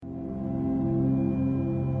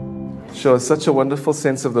Sure, such a wonderful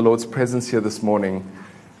sense of the Lord's presence here this morning.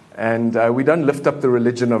 And we don't lift up the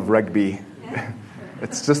religion of rugby.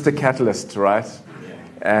 It's just a catalyst, right?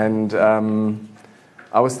 And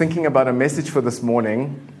I was thinking about a message for this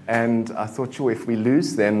morning, and I thought, sure, if we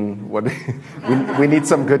lose, then what? we need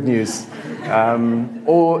some good news.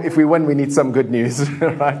 Or if we win, we need some good news,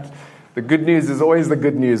 right? The good news is always the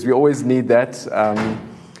good news. We always need that.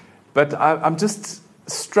 But I'm just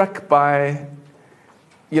struck by,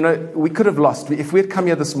 we could have lost. If we had come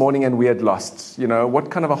here this morning and we had lost, what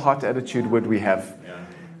kind of a heart attitude would we have?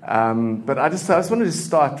 But I just wanted to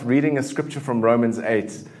start reading a scripture from Romans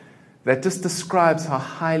 8 that just describes how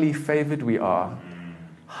highly favored we are.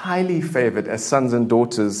 Highly favored as sons and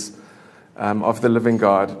daughters of the living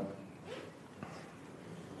God.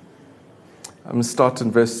 I'm going to start in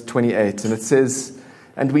verse 28, and it says,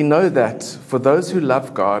 "And we know that for those who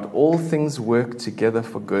love God, all things work together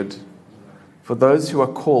for good, for those who are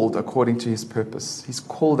called according to his purpose." He's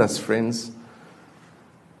called us, friends.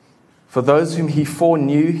 "For those whom he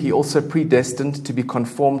foreknew, he also predestined to be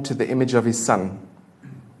conformed to the image of his Son,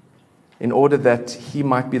 in order that he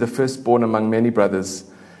might be the firstborn among many brothers.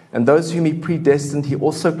 And those whom he predestined, he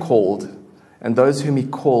also called. And those whom he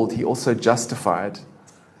called, he also justified.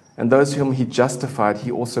 And those whom he justified,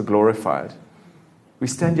 he also glorified." We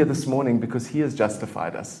stand here this morning because he has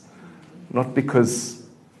justified us, not because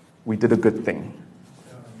we did a good thing.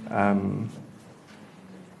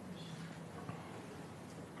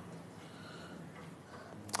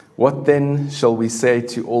 "What then shall we say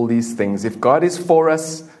to all these things? If God is for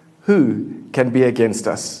us, who can be against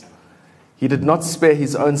us? He did not spare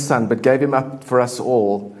his own Son, but gave him up for us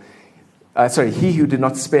all. He who did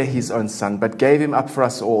not spare his own Son, but gave him up for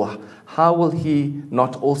us all, how will he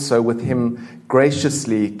not also with him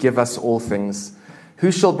graciously give us all things? Who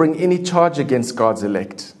shall bring any charge against God's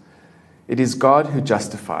elect? It is God who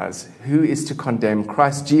justifies. Who is to condemn?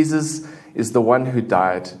 Christ Jesus is the one who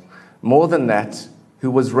died. More than that, who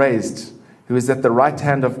was raised, who is at the right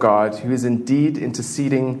hand of God, who is indeed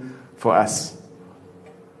interceding for us.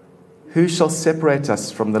 Who shall separate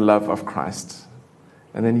us from the love of Christ?"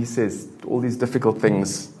 And then he says all these difficult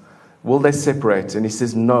things. Will they separate? And he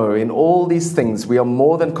says, "No, in all these things we are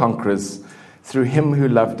more than conquerors through him who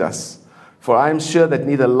loved us. For I am sure that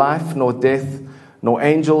neither life nor death, nor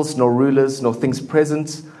angels, nor rulers, nor things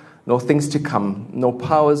present, nor things to come, nor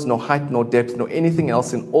powers, nor height, nor depth, nor anything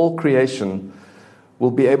else in all creation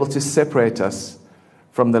will be able to separate us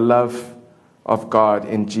from the love of God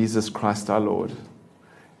in Jesus Christ our Lord."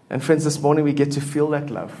 And friends, this morning we get to feel that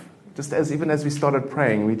love. Even as we started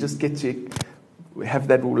praying, we just get to have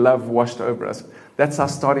that love washed over us. That's our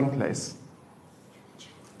starting place.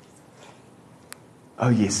 Oh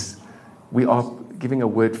yes, we are giving a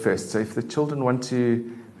word first. So if the children want to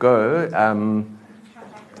go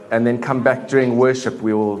and then come back during worship,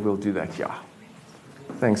 we'll do that. Yeah.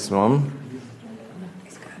 Thanks, Mom.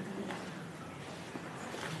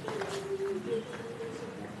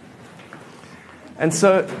 And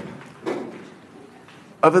so,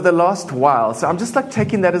 over the last while, so I'm just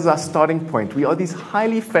taking that as our starting point. We are these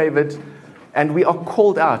highly favored, and we are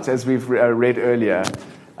called out, as we've read earlier,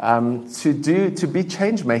 to be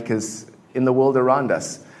change makers in the world around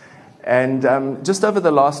us. And just over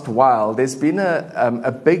the last while, there's been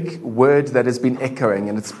a big word that has been echoing,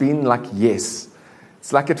 and it's been like yes.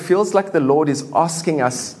 It's like it feels like the Lord is asking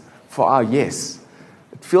us for our yes.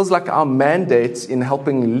 It feels like our mandate in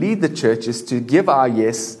helping lead the church is to give our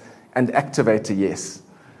yes and activate a yes.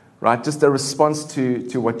 Right, just a response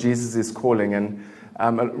to what Jesus is calling. And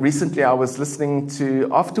recently I was listening to,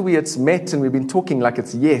 after we had met and we've been talking like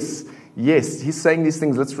it's yes, yes. He's saying these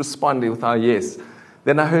things, let's respond with our yes.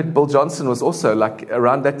 Then I heard Bill Johnson was also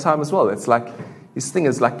around that time as well. It's like, his thing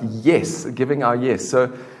is yes, giving our yes.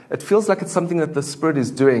 So it feels like it's something that the Spirit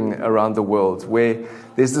is doing around the world, where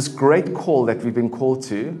there's this great call that we've been called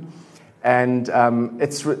to. And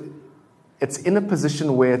it's in a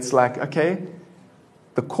position where it's like, okay,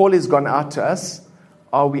 the call has gone out to us.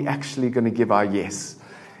 Are we actually going to give our yes?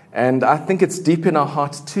 And I think it's deep in our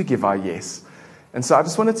heart to give our yes. And so I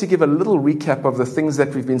just wanted to give a little recap of the things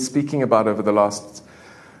that we've been speaking about over the last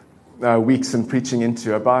weeks and preaching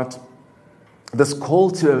into, about this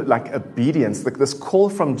call to obedience, this call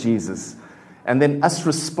from Jesus. And then us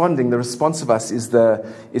responding, the response of us is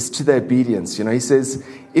to the obedience. He says,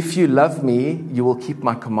 "If you love me, you will keep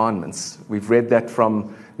my commandments." We read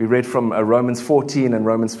from Romans 14 and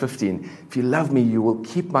Romans 15. If you love me, you will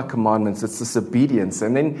keep my commandments. It's this obedience.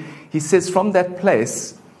 And then he says from that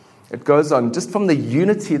place, it goes on, just from the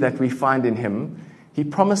unity that we find in him, he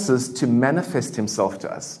promises to manifest himself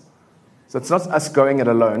to us. So it's not us going it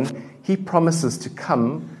alone. He promises to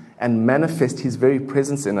come and manifest his very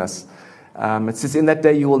presence in us. It says, in that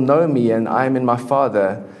day you will know me, and I am in my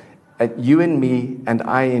Father, and you in me, and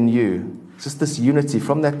I in you. Just this unity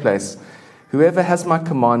from that place. Whoever has my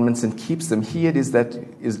commandments and keeps them, he it is that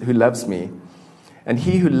is who loves me. And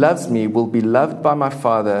he who loves me will be loved by my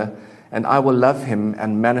Father, and I will love him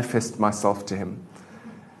and manifest myself to him.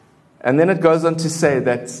 And then it goes on to say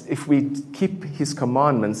that if we keep his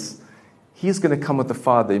commandments, he's going to come with the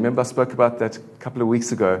Father. Remember I spoke about that a couple of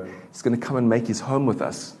weeks ago. He's going to come and make his home with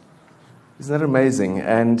us. Isn't that amazing?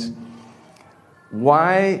 And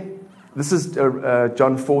why, this is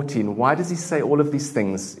John 14, why does he say all of these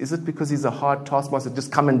things? Is it because he's a hard taskmaster,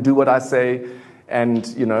 just come and do what I say, and,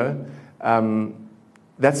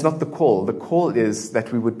 that's not the call. The call is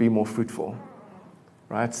that we would be more fruitful,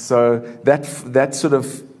 right? So that sort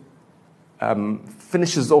of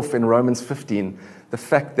finishes off in Romans 15, the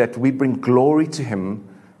fact that we bring glory to him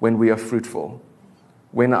when we are fruitful.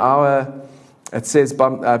 When it says,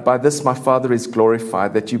 by this my Father is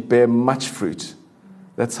glorified, that you bear much fruit.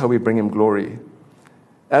 That's how we bring him glory.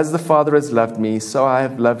 As the Father has loved me, so I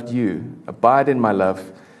have loved you. Abide in my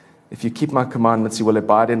love. If you keep my commandments, you will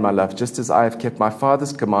abide in my love, just as I have kept my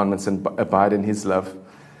Father's commandments and abide in his love.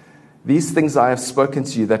 These things I have spoken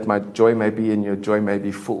to you, that my joy may be and your joy may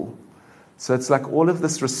be full. So it's like all of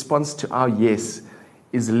this response to our yes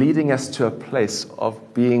is leading us to a place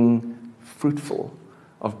of being fruitful,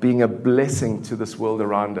 of being a blessing to this world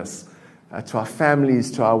around us, to our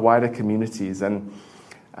families, to our wider communities. And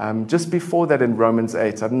just before that in Romans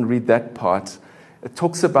 8, I didn't read that part, it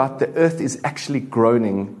talks about the earth is actually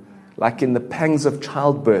groaning, like in the pangs of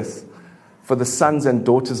childbirth, for the sons and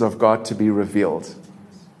daughters of God to be revealed.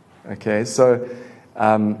 Okay, so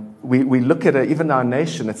we look at it, even our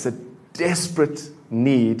nation, it's a desperate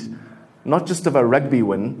need, not just of a rugby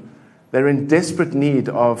win, they're in desperate need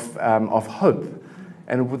of hope.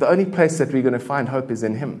 And the only place that we're going to find hope is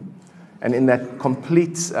in him. And in that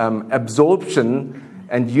complete absorption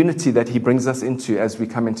and unity that he brings us into as we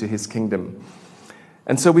come into his kingdom.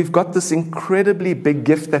 And so we've got this incredibly big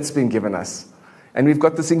gift that's been given us. And we've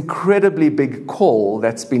got this incredibly big call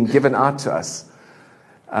that's been given out to us.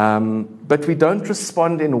 But we don't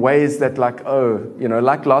respond in ways that like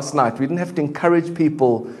last night, we didn't have to encourage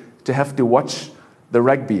people to have to watch the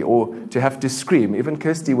rugby or to have to scream. Even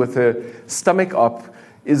Kirsty with her stomach up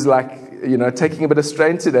is taking a bit of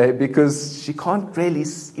strain today because she can't really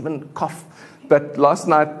even cough. But last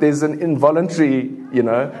night there's an involuntary,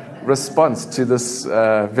 response to this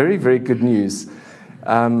very, very good news.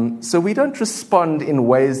 So we don't respond in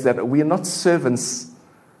ways that we are not servants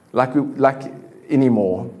like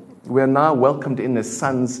anymore. We are now welcomed in as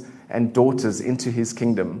sons and daughters into his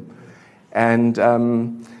kingdom. And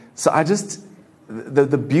so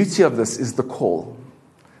the beauty of this is the call.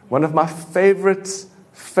 One of my favorite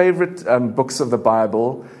books of the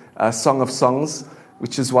Bible, Song of Songs,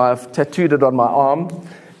 which is why I've tattooed it on my arm.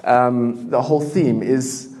 The whole theme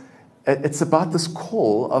is, it's about this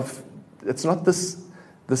call of, it's not this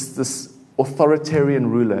authoritarian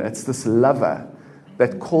ruler, it's this lover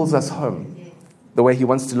that calls us home, the way he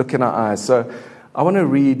wants to look in our eyes. So I want to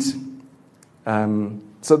read,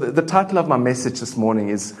 so the title of my message this morning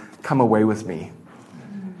is, Come Away With Me.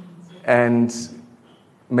 And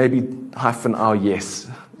maybe hyphen our yes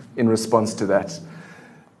in response to that.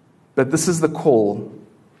 But this is the call.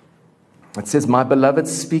 It says, my beloved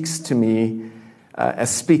speaks to me,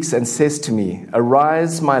 speaks and says to me,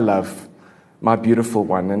 arise, my love, my beautiful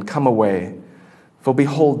one, and come away. For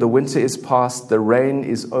behold, the winter is past, the rain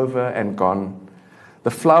is over and gone.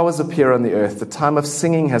 The flowers appear on the earth, the time of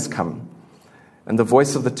singing has come, and the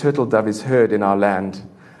voice of the turtle dove is heard in our land.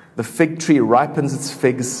 The fig tree ripens its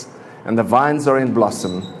figs, and the vines are in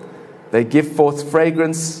blossom. They give forth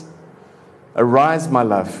fragrance. Arise, my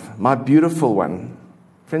love, my beautiful one.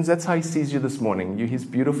 Friends, that's how he sees you this morning. You, his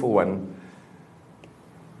beautiful one.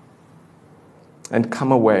 And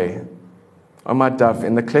come away, O my dove,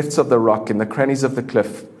 in the clefts of the rock, in the crannies of the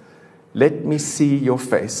cliff. Let me see your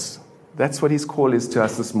face. That's what his call is to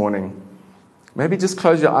us this morning. Maybe just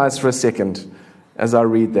close your eyes for a second as I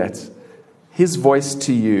read that. His voice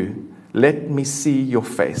to you, let me see your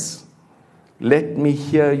face. Let me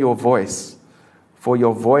hear your voice. For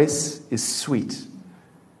your voice is sweet,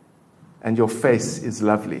 and your face is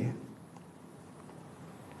lovely.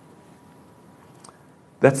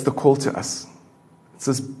 That's the call to us. It's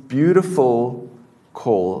this beautiful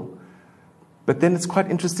call. But then it's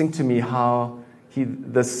quite interesting to me how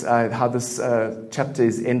this chapter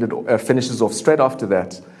is finishes off straight after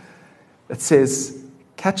that. It says,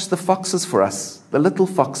 catch the foxes for us, the little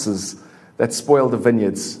foxes that spoil the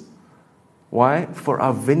vineyards. Why? For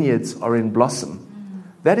our vineyards are in blossom.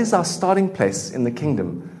 That is our starting place in the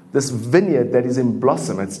kingdom. This vineyard that is in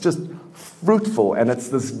blossom. It's just fruitful, and it's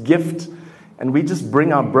this gift. And we just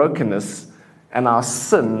bring our brokenness and our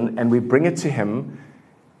sin, and we bring it to Him,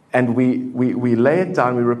 and we lay it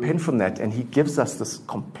down, we repent from that, and He gives us this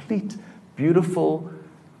complete, beautiful,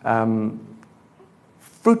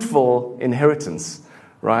 fruitful inheritance,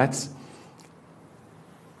 right?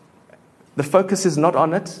 The focus is not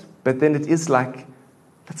on it, but then it is like,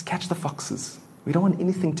 let's catch the foxes. We don't want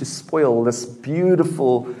anything to spoil this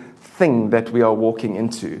beautiful thing that we are walking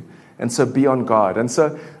into. And so be on guard. And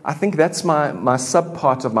so I think that's my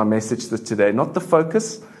sub-part of my message today. Not the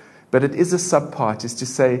focus, but it is a sub-part, is to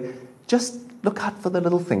say, just look out for the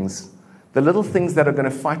little things. The little things that are going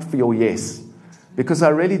to fight for your yes. Because I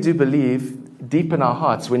really do believe, deep in our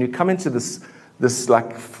hearts, when you come into this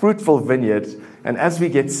like fruitful vineyard, and as we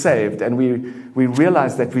get saved, and we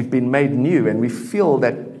realize that we've been made new, and we feel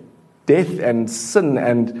that death and sin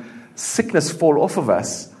and sickness fall off of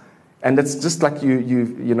us, and it's just like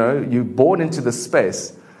you're born into this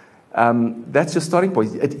space. That's your starting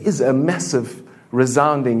point. It is a massive,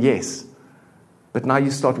 resounding yes. But now you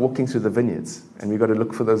start walking through the vineyards, and we've got to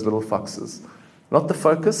look for those little foxes. Not the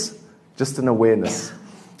focus, just an awareness.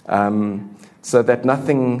 So that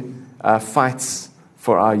nothing fights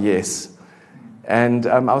for our yes. And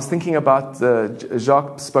I was thinking about,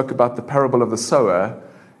 Jacques spoke about the parable of the sower,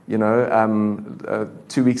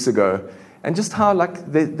 2 weeks ago. And just how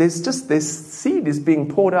there's seed is being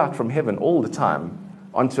poured out from heaven all the time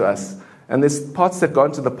onto us. And there's parts that go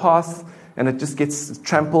into the path, and it just gets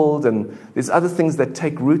trampled, and there's other things that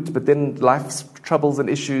take root, but then life's troubles and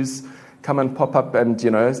issues come and pop up and,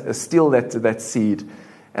 steal that seed.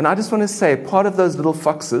 And I just want to say, part of those little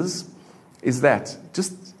foxes is that.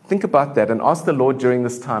 Just think about that and ask the Lord during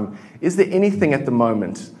this time, is there anything at the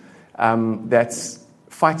moment that's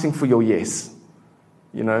fighting for your yes?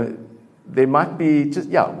 There might be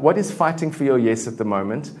what is fighting for your yes at the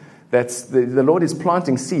moment? That's the Lord is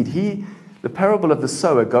planting seed. The parable of the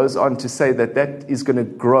sower goes on to say that is going to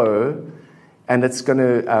grow, and it's going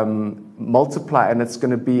to multiply, and it's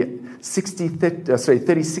going to be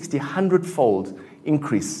 30, 60, 100-fold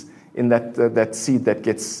increase in that seed that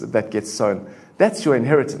gets sown. That's your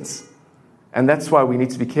inheritance. And that's why we need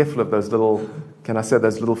to be careful of those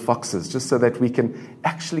little foxes, just so that we can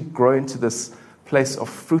actually grow into this place of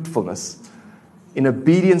fruitfulness in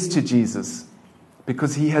obedience to Jesus,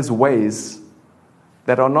 because He has ways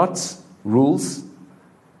that are not rules,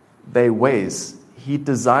 they're ways. He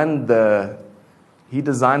designed the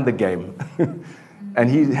game, and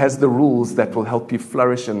He has the rules that will help you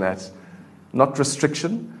flourish in that. Not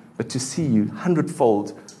restriction, but to see you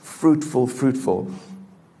 100-fold fruitful.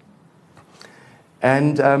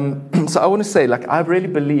 And so I want to say, I really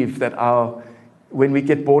believe that when we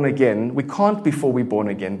get born again, we can't before we're born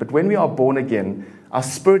again, but when we are born again, our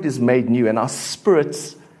spirit is made new, and our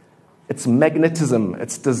spirit, its magnetism,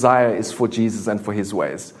 its desire is for Jesus and for His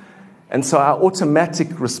ways. And so our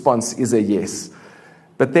automatic response is a yes.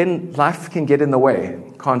 But then life can get in the way,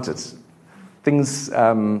 can't it? Things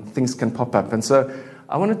can pop up. And so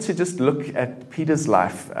I wanted to just look at Peter's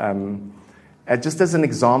life just as an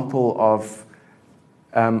example of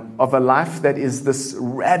a life that is this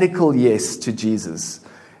radical yes to Jesus.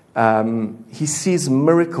 He sees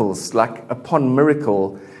miracles, upon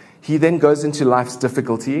miracle. He then goes into life's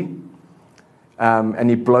difficulty, and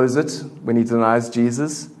he blows it when he denies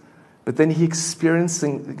Jesus. But then he experiences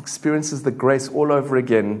the grace all over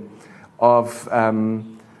again of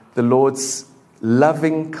the Lord's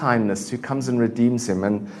loving kindness, who comes and redeems him.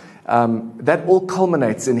 And that all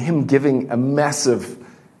culminates in him giving a massive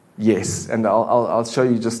yes. And I'll show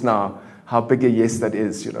you just now how big a yes that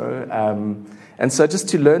is, And so just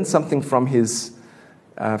to learn something from his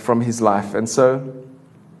life. And so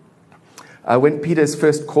when Peter is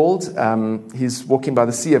first called, he's walking by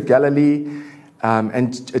the Sea of Galilee,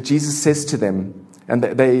 and Jesus says to them, and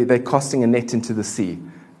they're casting a net into the sea.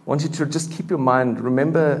 I want you to just keep your mind,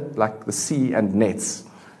 remember the sea and nets.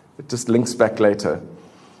 It just links back later.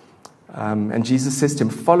 And Jesus says to him,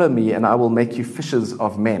 "Follow me and I will make you fishers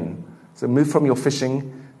of men." So move from your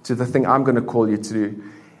fishing to the thing I'm going to call you to do.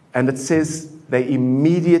 And it says they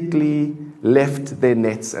immediately left their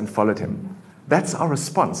nets and followed him. That's our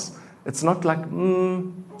response. It's not I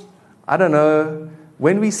don't know.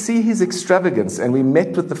 When we see his extravagance and we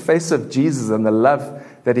met with the face of Jesus and the love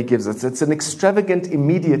that he gives us, it's an extravagant,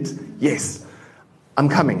 immediate, yes, I'm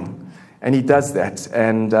coming. And he does that.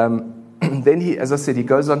 And then he, as I said, he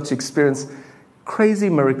goes on to experience crazy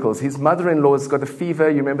miracles. His mother-in-law's got a fever.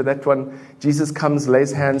 You remember that one? Jesus comes,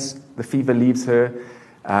 lays hands, the fever leaves her.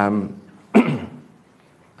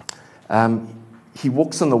 he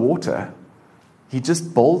walks on the water. He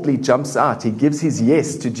just boldly jumps out. He gives his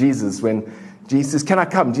yes to Jesus when Jesus says, "Can I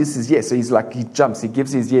come?" Jesus says yes. So he jumps, he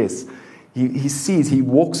gives his yes. He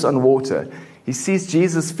walks on water. He sees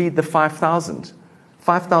Jesus feed the 5,000.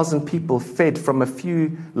 5,000 people fed from a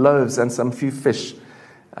few loaves and some few fish.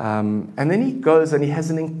 And then he goes and he has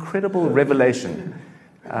an incredible revelation.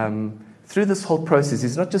 Through this whole process,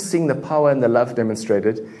 he's not just seeing the power and the love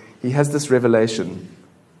demonstrated. He has this revelation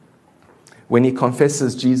when he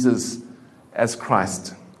confesses Jesus as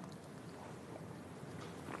Christ.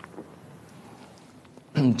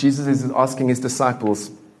 Jesus is asking his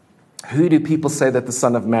disciples, "Who do people say that the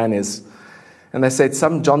Son of Man is?" And they said,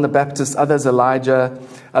 some John the Baptist, others Elijah,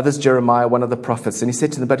 others Jeremiah, one of the prophets. And he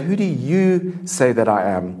said to them, "But who do you say that I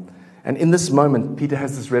am?" And in this moment, Peter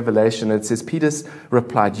has this revelation. It says, Peter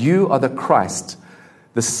replied, "You are the Christ,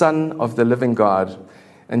 the Son of the living God."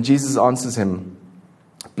 And Jesus answers him,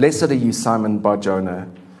 "Blessed are you, Simon Bar-Jonah,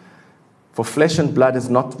 for flesh and blood has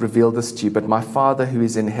not revealed this to you, but my Father who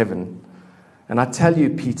is in heaven. And I tell you,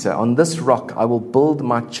 Peter, on this rock I will build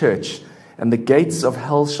my church, and the gates of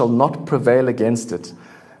hell shall not prevail against it.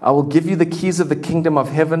 I will give you the keys of the kingdom of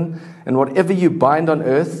heaven, and whatever you bind on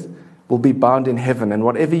earth will be bound in heaven, and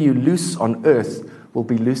whatever you loose on earth will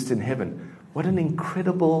be loosed in heaven." What an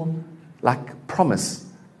incredible, promise.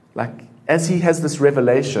 As he has this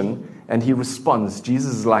revelation and he responds,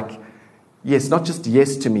 Jesus is like, yes, not just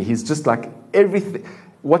yes to me. He's just like, everything,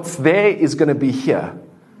 what's there is going to be here,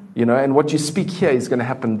 and what you speak here is going to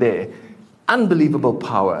happen there. Unbelievable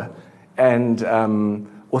power and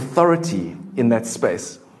authority in that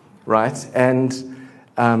space, right? And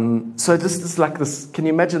so this is like this. Can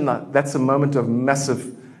you imagine that? That's a moment of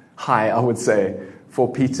massive high, I would say, for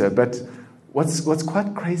Peter. But what's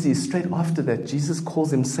quite crazy is straight after that, Jesus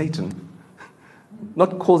calls him Satan.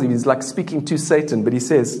 Not calls him, he's like speaking to Satan, but he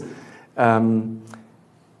says,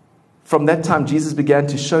 from that time, Jesus began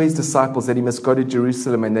to show his disciples that he must go to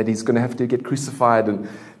Jerusalem and that he's going to have to get crucified. And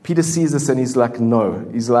Peter sees this and he's like, no.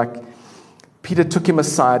 He's like, Peter took him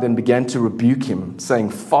aside and began to rebuke him, saying,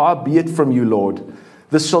 "Far be it from you, Lord.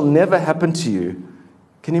 This shall never happen to you."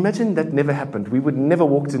 Can you imagine that never happened? We would never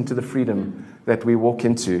walked into the freedom that we walk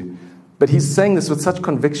into. But he's saying this with such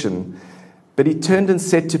conviction. But he turned and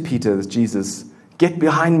said to Peter, Jesus, "Get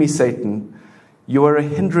behind me, Satan. You are a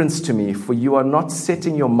hindrance to me, for you are not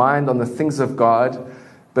setting your mind on the things of God,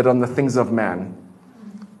 but on the things of man."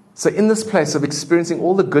 So in this place of experiencing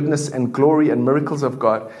all the goodness and glory and miracles of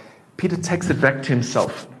God, Peter takes it back to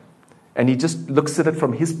himself. And he just looks at it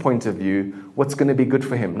from his point of view, what's going to be good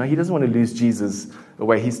for him. Now, he doesn't want to lose Jesus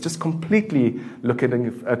away. He's just completely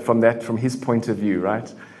looking at from his point of view,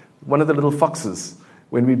 right? One of the little foxes,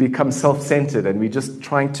 when we become self-centered and we're just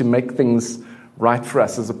trying to make things right for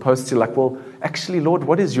us, as opposed to well, actually, Lord,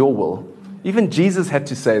 what is your will? Even Jesus had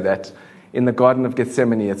to say that in the Garden of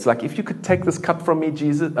Gethsemane. It's like, if you could take this cup from me,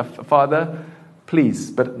 Jesus, Father, please,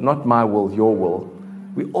 but not my will, your will.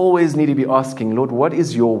 We always need to be asking, Lord, what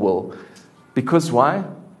is your will? Because why?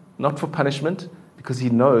 Not for punishment, because he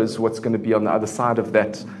knows what's going to be on the other side of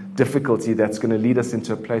that difficulty that's going to lead us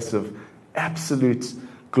into a place of absolute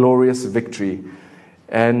glorious victory.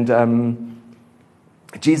 And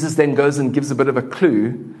Jesus then goes and gives a bit of a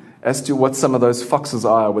clue as to what some of those foxes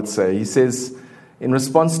are, I would say. He says, in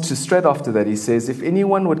response to straight after that, he says, "If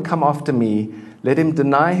anyone would come after me, let him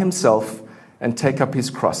deny himself and take up his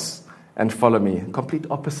cross and follow me." Complete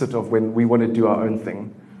opposite of when we want to do our own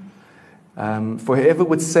thing. "For whoever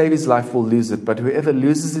would save his life will lose it, but whoever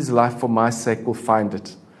loses his life for my sake will find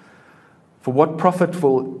it. For what will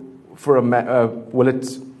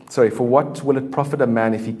it profit a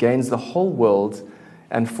man if he gains the whole world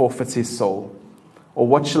and forfeits his soul? Or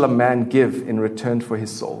what shall a man give in return for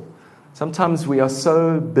his soul?" Sometimes we are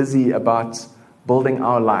so busy about building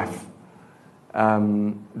our life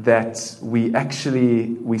that we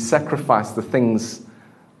sacrifice the things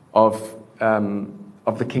of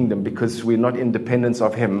the kingdom because we're not independent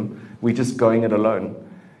of him. We're just going it alone.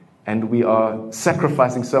 And we are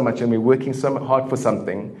sacrificing so much and we're working so hard for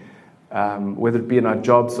something, whether it be in our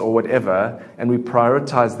jobs or whatever, and we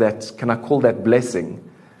prioritize that, can I call that blessing,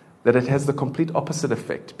 that it has the complete opposite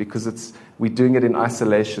effect because we're doing it in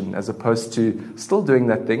isolation as opposed to still doing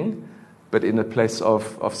that thing, but in a place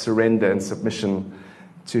of surrender and submission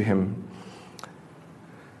to him.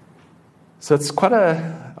 So it's quite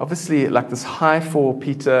obviously this high for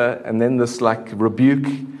Peter and then this rebuke.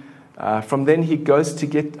 From then he goes to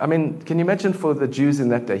can you imagine for the Jews in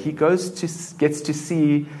that day, he gets to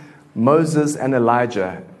see Moses and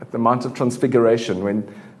Elijah at the Mount of Transfiguration when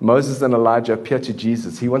Moses and Elijah appear to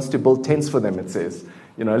Jesus. He wants to build tents for them, it says.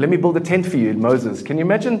 Let me build a tent for you, Moses. Can you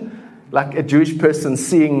imagine like a Jewish person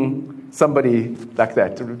seeing somebody like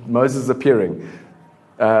that, Moses appearing.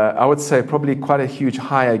 I would say probably quite a huge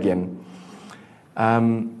high again.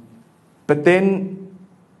 But then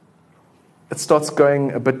it starts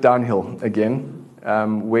going a bit downhill again,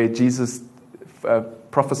 where Jesus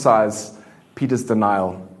prophesies Peter's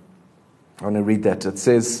denial. I want to read that. It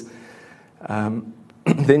says,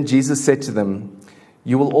 then Jesus said to them,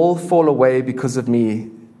 "You will all fall away because of me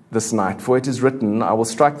this night, for it is written, I will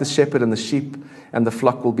strike the shepherd and the sheep and the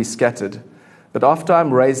flock will be scattered. But after I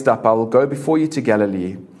am raised up, I will go before you to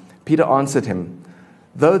Galilee." Peter answered him,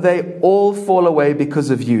 "Though they all fall away because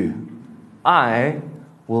of you, I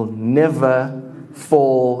will never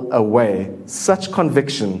fall away." Such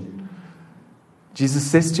conviction. Jesus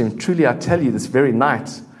says to him, "Truly I tell you, this very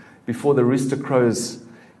night, before the rooster crows,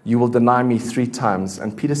 you will deny me 3 times.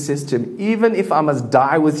 And Peter says to him, "Even if I must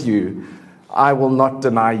die with you, I will not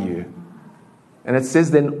deny you." And it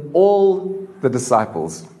says then all the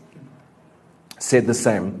disciples said the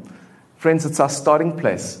same. Friends, it's our starting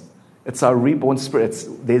place. It's our reborn spirit.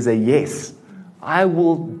 There's a yes. I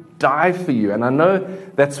will die for you. And I know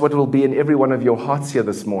that's what will be in every one of your hearts here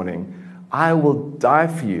this morning. I will die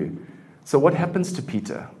for you. So what happens to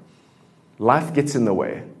Peter? Life gets in the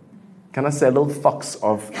way. Can I say a little fox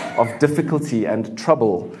of difficulty and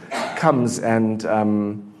trouble comes and,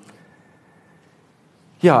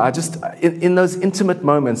 in those intimate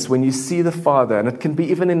moments when you see the Father, and it can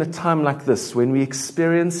be even in a time like this, when we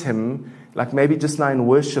experience Him, like maybe just now in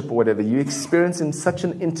worship or whatever, you experience in such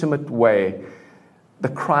an intimate way, the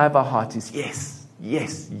cry of our heart is, yes,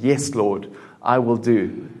 yes, yes, Lord, I will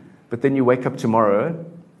do. But then you wake up tomorrow,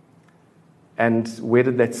 and where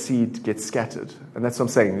did that seed get scattered? And that's what I'm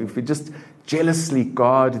saying. If we just jealously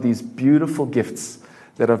guard these beautiful gifts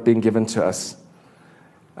that have been given to us.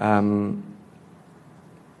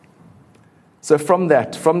 So from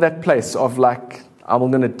that place of like,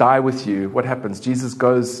 I'm going to die with you, what happens? Jesus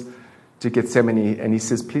goes to Gethsemane and he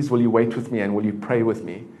says, "Please, will you wait with me and will you pray with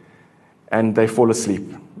me?" And they fall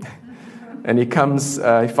asleep. And he comes,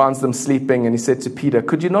 he finds them sleeping, and he said to Peter,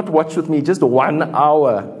 "Could you not watch with me just 1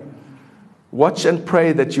 hour? Watch and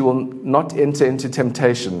pray that you will not enter into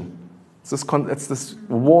temptation." It's this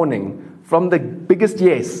warning from the biggest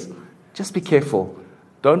yes. Just be careful.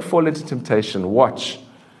 Don't fall into temptation. Watch.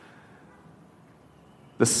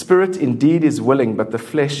 "The spirit indeed is willing, but the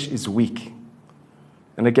flesh is weak."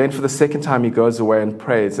 And again, for the second time, he goes away and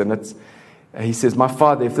prays. And he says, "My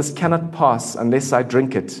Father, if this cannot pass unless I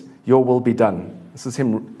drink it, your will be done." This is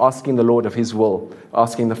him asking the Lord of his will,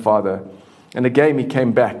 asking the Father. And again, he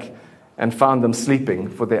came back and found them sleeping,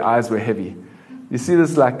 for their eyes were heavy. You see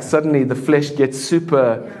this, like suddenly the flesh gets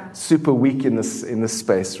super weak in this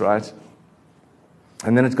space, right?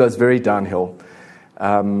 And then it goes very downhill.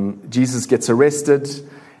 Jesus gets arrested,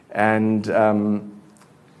 and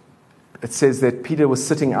it says that Peter was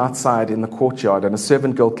sitting outside in the courtyard, and a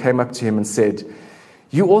servant girl came up to him and said,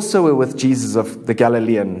 "You also were with Jesus of the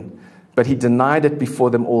Galilean." But he denied it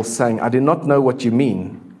before them all, saying, "I do not know what you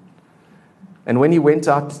mean." And when he went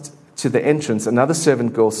out to the entrance, another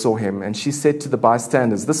servant girl saw him, and she said to the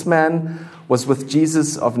bystanders, "This man was with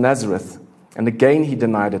Jesus of Nazareth." And again he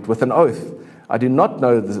denied it with an oath, "I do not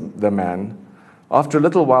know the man." After a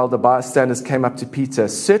little while, the bystanders came up to Peter.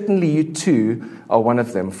 "Certainly you too are one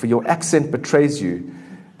of them, for your accent betrays you."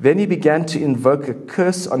 Then he began to invoke a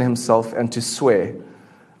curse on himself and to swear,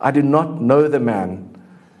 "I do not know the man."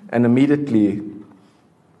 And immediately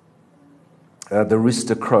the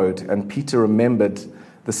rooster crowed, and Peter remembered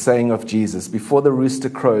the saying of Jesus, "Before the rooster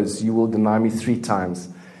crows, you will deny me 3 times.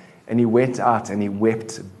 And he went out and he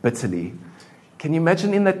wept bitterly. Can you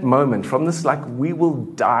imagine in that moment, from this like, "We will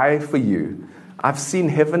die for you"? I've seen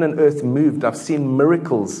heaven and earth moved. I've seen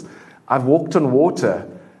miracles. I've walked on water.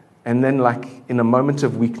 And then like in a moment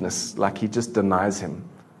of weakness, like he just denies him.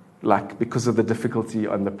 Like because of the difficulty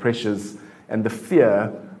and the pressures and the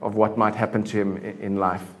fear of what might happen to him in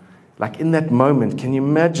life. Like in that moment, can you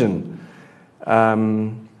imagine?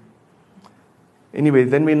 Anyway,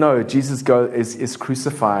 then we know Jesus is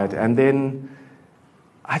crucified. And then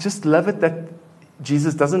I just love it that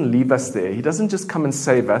Jesus doesn't leave us there. He doesn't just come and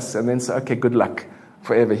save us and then say, "Okay, good luck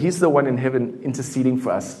forever." He's the one in heaven interceding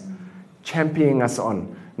for us, championing us on,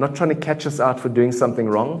 not trying to catch us out for doing something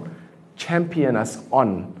wrong, champion us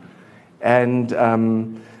on. And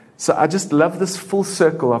so I just love this full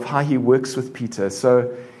circle of how he works with Peter. So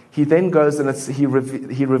he then goes and he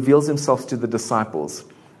reveals himself to the disciples,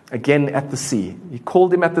 again at the sea. He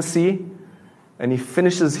called him at the sea, and he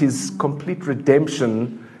finishes his complete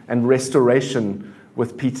redemption and restoration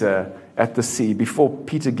with Peter at the sea before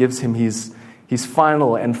Peter gives him his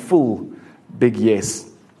final and full big yes.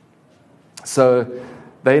 So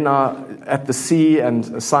they're now at the sea,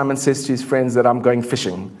 and Simon says to his friends that I'm going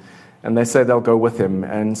fishing. And they say they'll go with him.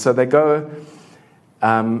 And so they go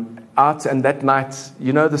out, and that night,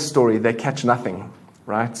 you know the story, they catch nothing,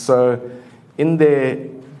 right? So in their,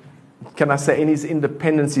 can I say, in his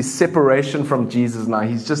independence, his separation from Jesus now,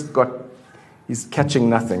 he's catching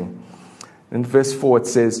nothing. In verse 4 it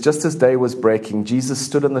says, just as day was breaking, Jesus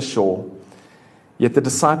stood on the shore, yet the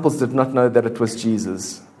disciples did not know that it was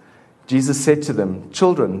Jesus. Jesus said to them,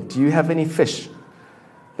 children, do you have any fish?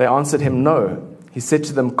 They answered him, no. He said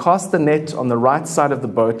to them, cast the net on the right side of the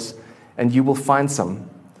boat, and you will find some.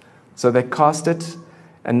 So they cast it,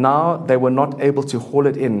 and now they were not able to haul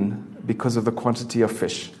it in because of the quantity of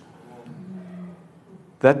fish.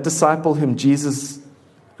 That disciple whom Jesus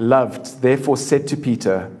loved therefore said to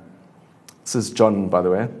Peter, this is John, by the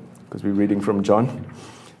way, because we're reading from John.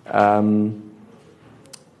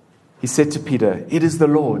 He said to Peter, it is the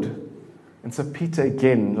Lord. And so Peter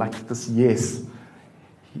again, like this yes,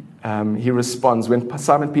 he responds. When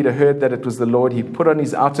Simon Peter heard that it was the Lord, he put on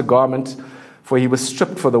his outer garment, for he was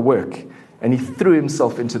stripped for the work, and he threw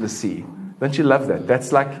himself into the sea. Don't you love that?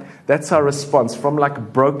 That's our response. From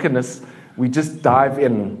like brokenness, we just dive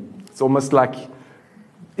in. It's almost like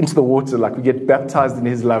into the water, like we get baptized in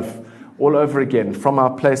his love all over again, from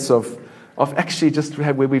our place of actually just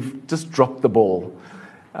where we've just dropped the ball.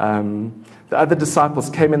 The other disciples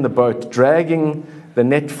came in the boat, dragging the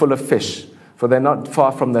net full of fish, for they're not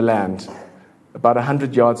far from the land, about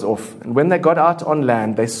 100 yards off. And when they got out on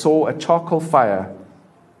land, they saw a charcoal fire,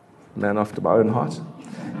 man after my own heart,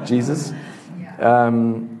 Jesus,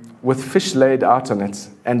 with fish laid out on it,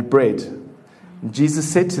 and bread. And Jesus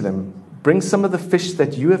said to them, bring some of the fish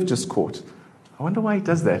that you have just caught. I wonder why he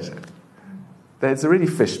does that. There's already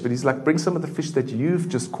fish, but he's like, bring some of the fish that you've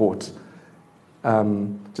just caught.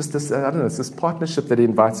 Just this, I don't know, it's this partnership that he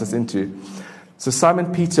invites us into. So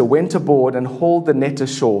Simon Peter went aboard and hauled the net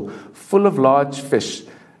ashore, full of large fish,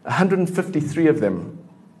 153 of them.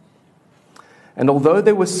 And although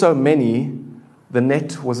there were so many, the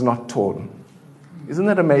net was not torn. Isn't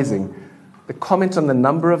that amazing? The comment on the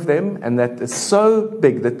number of them, and that it's so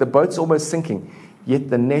big that the boat's almost sinking, yet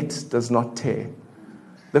the net does not tear.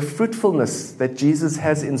 The fruitfulness that Jesus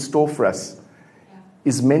has in store for us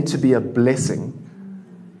is meant to be a blessing.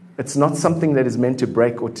 It's not something that is meant to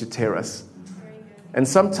break or to tear us. And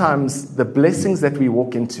sometimes the blessings that we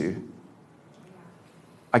walk into,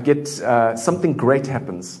 I get something great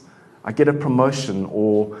happens. I get a promotion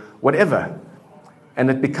or whatever. And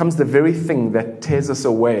it becomes the very thing that tears us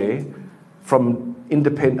away from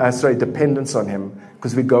dependence on him,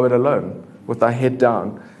 because we go it alone with our head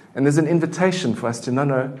down. And there's an invitation for us to,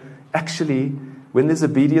 no, actually, when there's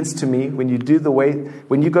obedience to me, when you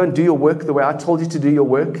go and do your work the way I told you to do your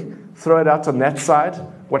work, throw it out on that side,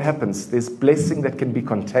 what happens? There's blessing that can be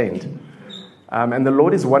contained. And the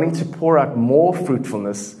Lord is wanting to pour out more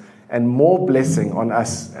fruitfulness and more blessing on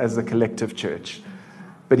us as a collective church.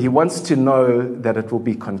 But he wants to know that it will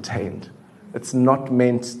be contained. It's not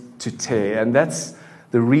meant to tear. And that's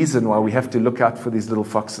the reason why we have to look out for these little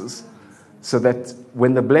foxes, so that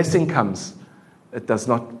when the blessing comes, it does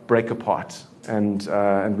not break apart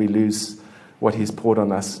and we lose what he's poured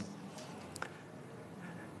on us.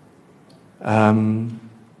 And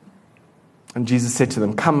Jesus said to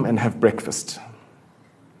them, come and have breakfast.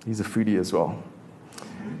 He's a foodie as well.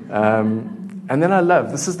 And then I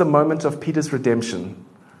love, this is the moment of Peter's redemption,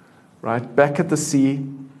 right? Back at the sea,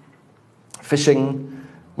 fishing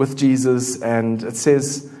with Jesus, and it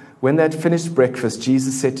says, when they had finished breakfast,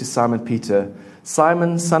 Jesus said to Simon Peter,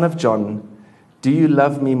 Simon, son of John, do you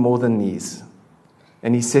love me more than these?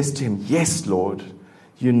 And he says to him, yes, Lord,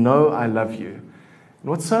 you know I love you. And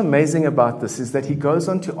what's so amazing about this is that he goes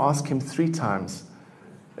on to ask him 3 times.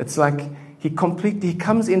 It's like he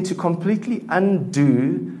comes in to completely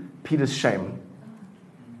undo Peter's shame.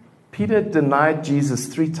 Peter denied Jesus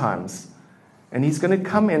 3 times. And he's going to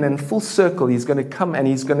come in and full circle. He's going to come and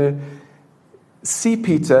he's going to see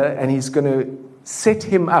Peter, and he's going to set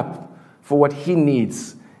him up for what he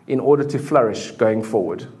needs in order to flourish going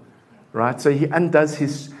forward. Right? So he undoes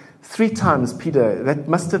his 3 times. Peter, that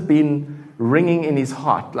must have been ringing in his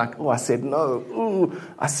heart, like, oh, I said no. Ooh,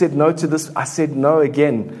 I said no to this. I said no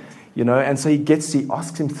again. And so he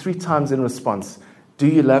asks him 3 times in response, do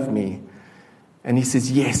you love me? And he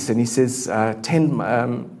says, yes. And he says, tend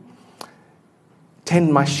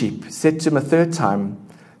my sheep. He said to him a 3rd time,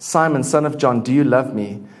 Simon, son of John, do you love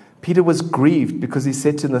me? Peter was grieved because he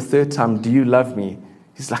said to him the 3rd time, do you love me?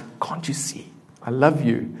 He's like, can't you see? I love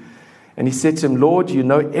you. And he said to him, Lord, you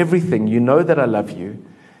know everything. You know that I love you.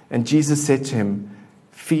 And Jesus said to him,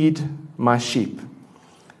 feed my sheep.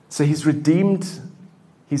 So So he's redeemed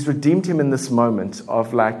him in this moment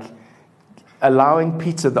of like allowing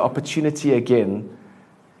Peter the opportunity again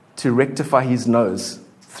to rectify his no's,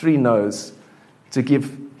 3 no's, to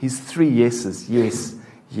give his 3 yeses. Yes,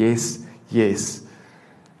 yes, yes.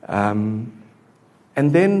 And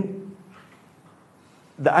then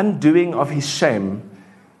the undoing of his shame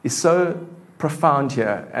is so profound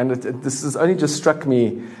here. And this has only just struck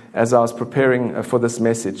me as I was preparing for this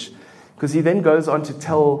message. Because he then goes on to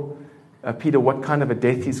tell Peter what kind of a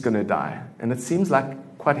death he's going to die. And it seems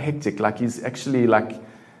like quite hectic, like he's actually like,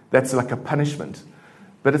 that's like a punishment.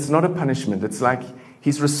 But it's not a punishment. It's like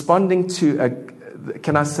he's responding to, a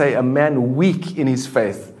man weak in his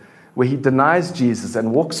faith, where he denies Jesus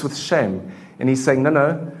and walks with shame. And he's saying,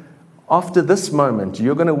 no, after this moment,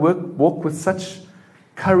 you're going to walk with such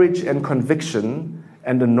courage and conviction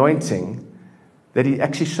and anointing that he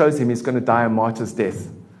actually shows him he's going to die a martyr's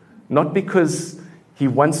death. Not because he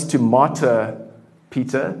wants to martyr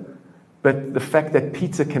Peter, but the fact that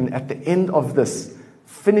Peter can, at the end of this,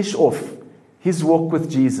 finish off his walk with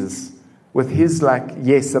Jesus with his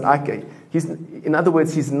in other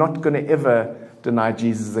words, he's not going to ever deny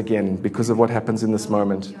Jesus again because of what happens in this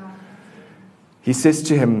moment. He says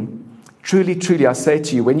to him, truly, truly, I say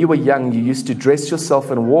to you, when you were young, you used to dress yourself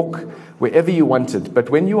and walk wherever you wanted. But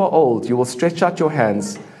when you are old, you will stretch out your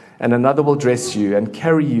hands, and another will dress you and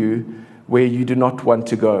carry you where you do not want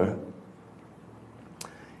to go.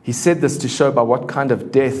 He said this to show by what kind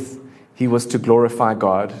of death he was to glorify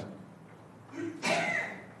God.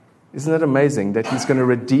 Isn't it amazing that he's going to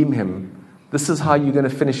redeem him? This is how you're going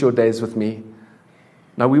to finish your days with me.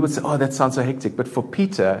 Now we would say, oh, that sounds so hectic. But for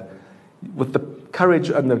Peter, with the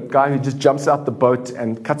courage and the guy who just jumps out the boat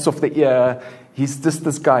and cuts off the ear, he's just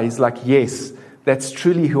this guy. He's like, yes, that's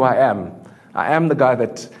truly who I am. I am the guy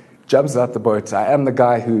that jumps out the boat. I am the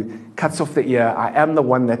guy who cuts off the ear. I am the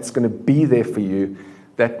one that's going to be there for you.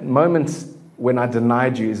 That moment when I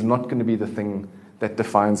denied you is not going to be the thing that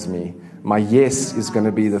defines me. My yes is going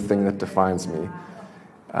to be the thing that defines me.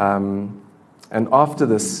 And after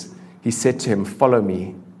this, he said to him, follow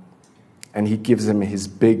me. And he gives him his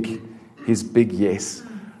big yes.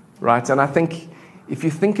 Right? And I think, if you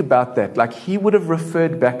think about that, like he would have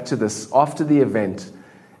referred back to this after the event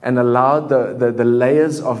and allowed the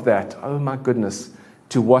layers of that, oh my goodness,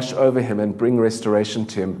 to wash over him and bring restoration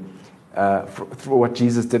to him for what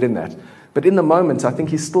Jesus did in that. But in the moment, I think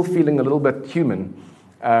he's still feeling a little bit human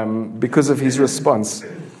because of his response.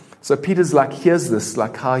 So Peter's like, here's this,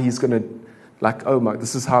 like how he's going to, like, oh my,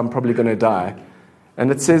 this is how I'm probably going to die.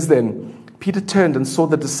 And it says then, Peter turned and saw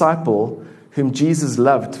the disciple whom Jesus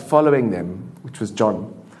loved following them, which was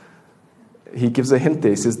John. He gives a hint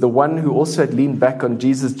there. He says, the one who also had leaned back on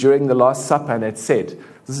Jesus during the Last Supper and had said,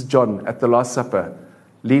 this is John at the Last Supper,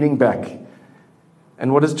 leaning back.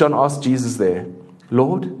 And what does John ask Jesus there?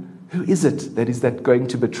 Lord, who is it that is going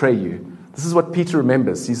to betray you? This is what Peter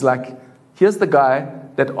remembers. He's like, here's the guy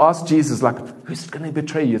that asked Jesus, like, who's going to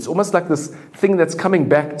betray you? It's almost like this thing that's coming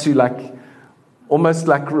back to, like, almost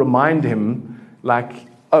like remind him, like,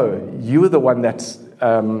 oh, you were the one that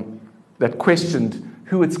questioned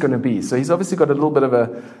who it's going to be. So he's obviously got a little bit of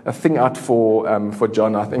a thing out for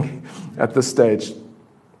John, I think, at this stage.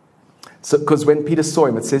 So, because when Peter saw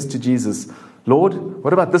him, it says to Jesus, Lord,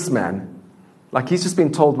 what about this man? Like, he's just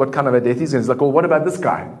been told what kind of a death he's in. He's like, well, what about this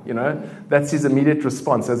guy? You know, that's his immediate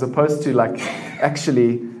response, as opposed to, like,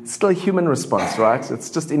 actually, still a human response, right? It's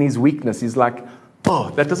just in his weakness. He's like, oh,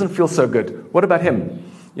 that doesn't feel so good. What about him?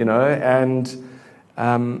 You know, and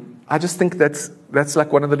I just think that's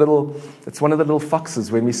like one of the little foxes.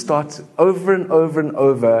 When we start over and over and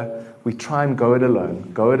over, we try and go it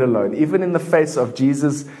alone, even in the face of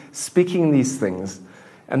Jesus speaking these things.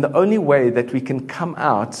 And the only way that we can come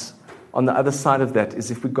out on the other side of that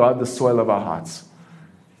is if we guard the soil of our hearts.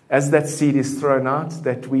 As that seed is thrown out,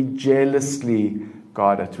 that we jealously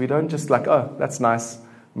guard it. We don't just like, oh, that's nice,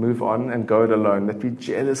 move on and go it alone. That we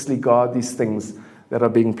jealously guard these things that are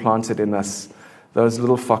being planted in us, those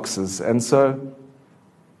little foxes. And so,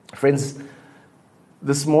 friends,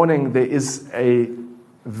 this morning there is a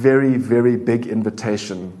very, very big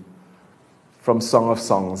invitation from Song of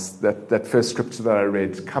Songs, that first scripture that I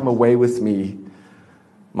read. Come away with me,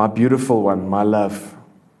 my beautiful one, my love.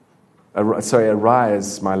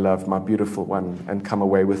 Arise, my love, my beautiful one, and come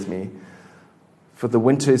away with me. For the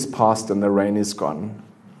winter is past and the rain is gone.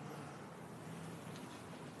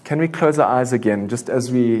 Can we close our eyes again, just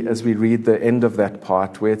as we read the end of that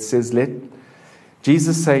part, where it says, let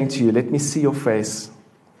Jesus saying to you, let me see your face,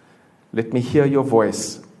 let me hear your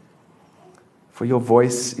voice, for your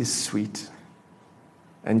voice is sweet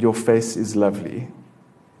and your face is lovely.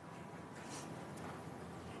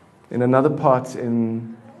 In another part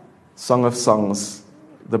in Song of Songs,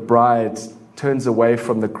 the bride turns away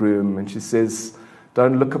from the groom and she says,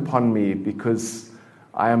 "Don't look upon me because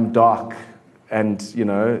I am dark and,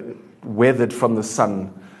 weathered from the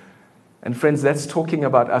sun." And friends, that's talking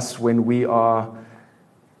about us when we look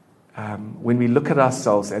at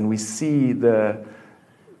ourselves and we see the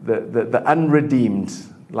unredeemed,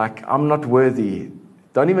 like, "I'm not worthy.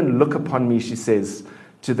 Don't even look upon me," she says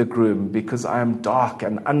to the groom, "because I am dark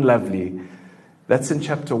and unlovely." That's in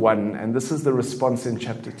chapter 1, and this is the response in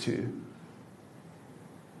chapter 2.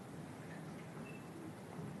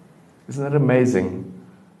 Isn't that amazing?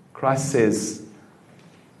 Christ says,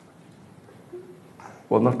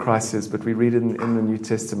 well, not Christ says, but we read in the New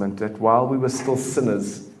Testament that while we were still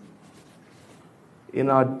sinners, in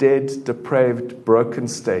our dead, depraved, broken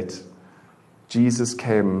state, Jesus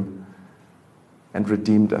came and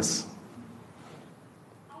redeemed us.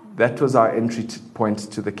 That was our entry point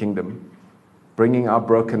to the kingdom, bringing our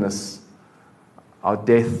brokenness, our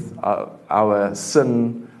death, our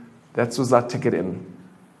sin. That was our ticket in.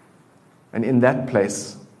 And in that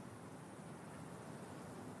place,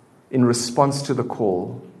 in response to the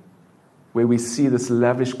call, where we see this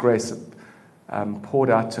lavish grace poured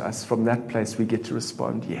out to us, from that place we get to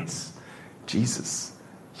respond, "Yes, Jesus,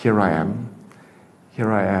 here I am. Here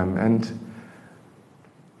I am." And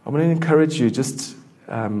I want to encourage you,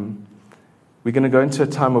 we're going to go into a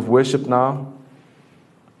time of worship now.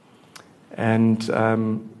 And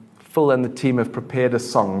Phil and the team have prepared a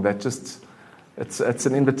song that it's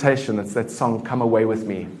an invitation. It's that song, "Come Away With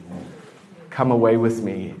Me." Come away with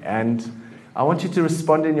me. And I want you to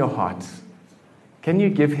respond in your heart. Can you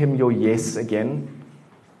give him your yes again?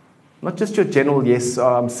 Not just your general yes,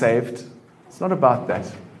 "Oh, I'm saved." It's not about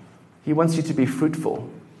that. He wants you to be fruitful.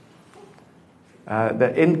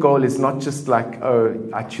 The end goal is not just like, "Oh,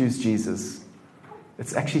 I choose Jesus."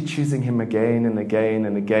 It's actually choosing him again and again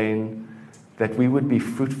and again, that we would be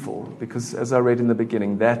fruitful. Because as I read in the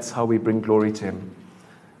beginning, that's how we bring glory to him.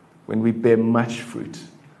 When we bear much fruit.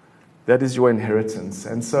 That is your inheritance.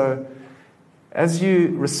 And so, as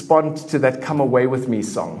you respond to that "Come Away With Me"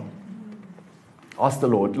 song, ask the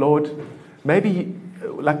Lord, "Lord, maybe,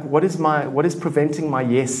 what is preventing my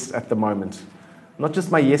yes at the moment? Not just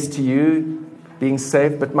my yes to you being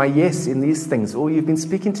saved, but my yes in these things. Oh, you've been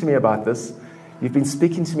speaking to me about this. You've been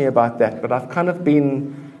speaking to me about that, but I've kind of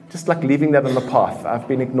been just like leaving that on the path. I've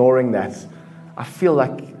been ignoring that. I feel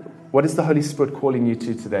like, what is the Holy Spirit calling you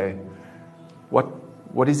to today?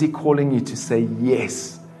 What is he calling you to say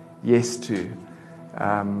yes to?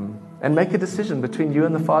 And make a decision between you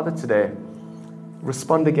and the Father today.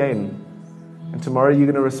 Respond again. And tomorrow you're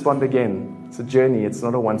going to respond again. It's a journey. It's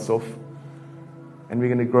not a once-off. And we're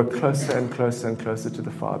going to grow closer and closer and closer to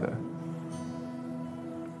the Father.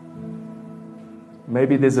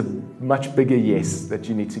 Maybe there's a much bigger yes that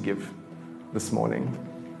you need to give this morning.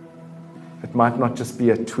 It might not just be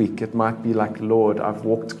a tweak. It might be like, "Lord, I've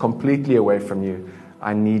walked completely away from you.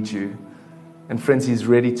 I need you." And friends, he's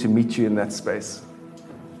ready to meet you in that space.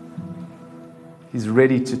 He's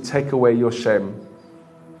ready to take away your shame.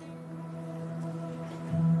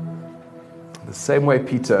 The same way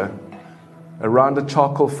Peter, around a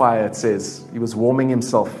charcoal fire, it says, he was warming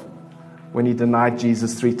himself when he denied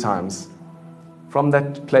Jesus 3 times. From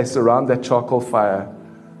that place around that charcoal fire,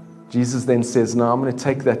 Jesus then says, "No, I'm going to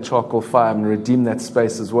take that charcoal fire, I'm going to redeem that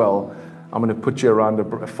space as well. I'm going to put you around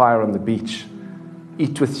a fire on the beach,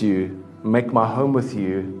 eat with you, make my home with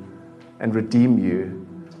you, and redeem you."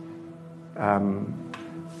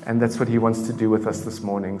 And that's what he wants to do with us this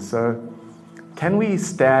morning. So can we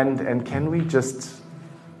stand and can we just,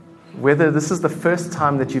 whether this is the first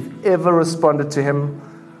time that you've ever responded to him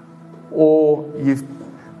or you've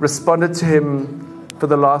responded to him for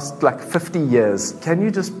the last 50 years, can you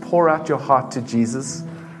just pour out your heart to Jesus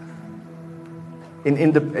in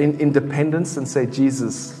independence and say,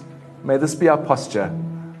 "Jesus, may this be our posture,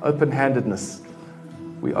 open-handedness.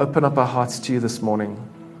 We open up our hearts to you this morning."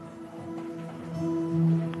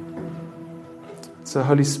 So,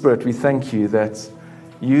 Holy Spirit, we thank you that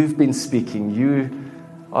you've been speaking. You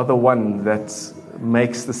are the one that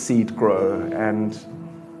makes the seed grow. And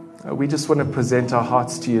we just want to present our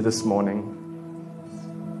hearts to you this morning.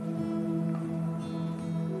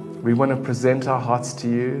 We want to present our hearts to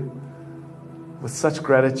you with such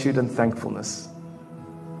gratitude and thankfulness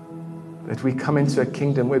that we come into a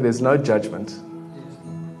kingdom where there's no judgment.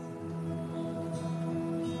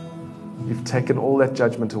 You've taken all that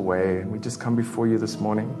judgment away, and we just come before you this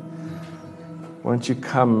morning. Won't you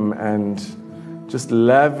come and just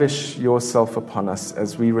lavish yourself upon us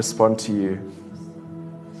as we respond to you?